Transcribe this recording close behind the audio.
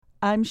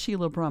I'm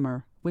Sheila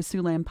Brummer with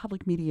Siouxland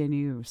Public Media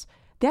News.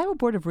 The Iowa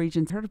Board of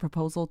Regents heard a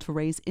proposal to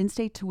raise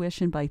in-state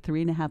tuition by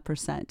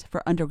 3.5%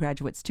 for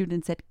undergraduate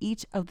students at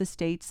each of the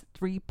state's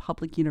 3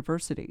 public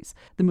universities.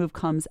 The move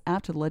comes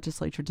after the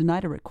legislature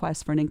denied a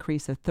request for an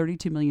increase of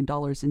 $32 million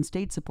in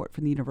state support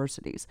from the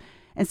universities.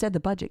 Instead, the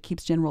budget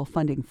keeps general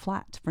funding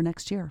flat for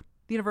next year.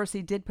 The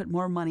university did put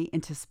more money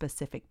into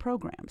specific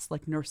programs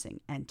like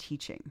nursing and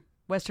teaching.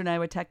 Western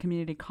Iowa Tech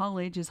Community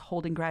College is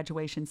holding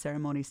graduation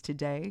ceremonies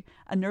today.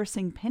 A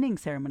nursing pinning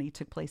ceremony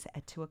took place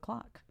at 2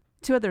 o'clock.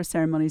 2 other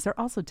ceremonies are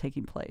also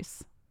taking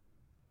place.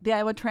 The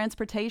Iowa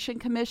Transportation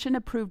Commission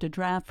approved a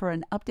draft for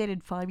an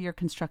updated 5-year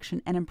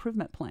construction and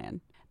improvement plan.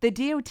 The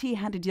DOT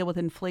had to deal with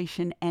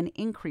inflation and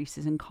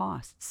increases in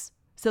costs,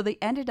 so they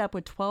ended up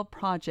with 12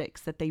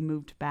 projects that they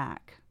moved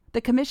back.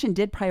 The commission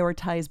did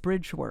prioritize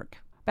bridge work.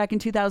 Back in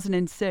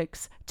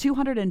 2006,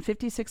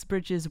 256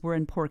 bridges were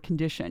in poor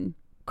condition.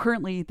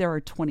 Currently, there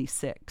are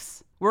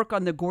 26. Work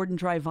on the Gordon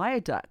Drive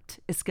Viaduct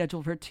is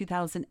scheduled for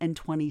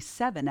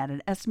 2027 at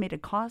an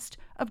estimated cost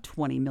of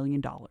 $20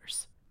 million.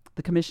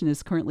 The commission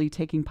is currently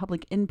taking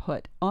public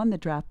input on the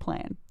draft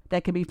plan.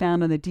 That can be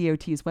found on the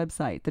DOT's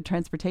website. The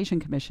Transportation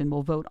Commission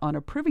will vote on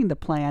approving the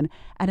plan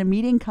at a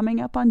meeting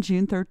coming up on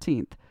June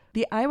 13th.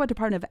 The Iowa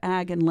Department of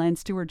Ag and Land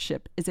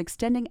Stewardship is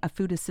extending a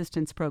food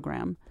assistance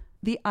program.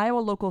 The Iowa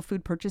Local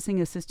Food Purchasing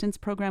Assistance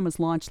Program was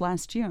launched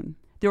last June.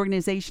 The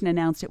organization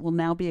announced it will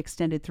now be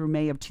extended through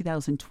May of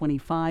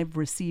 2025,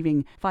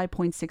 receiving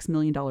 $5.6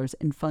 million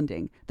in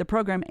funding. The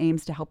program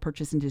aims to help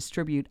purchase and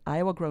distribute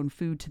Iowa-grown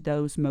food to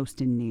those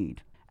most in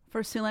need.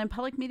 For Siouxland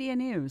Public Media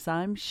News,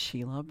 I'm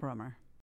Sheila Brummer.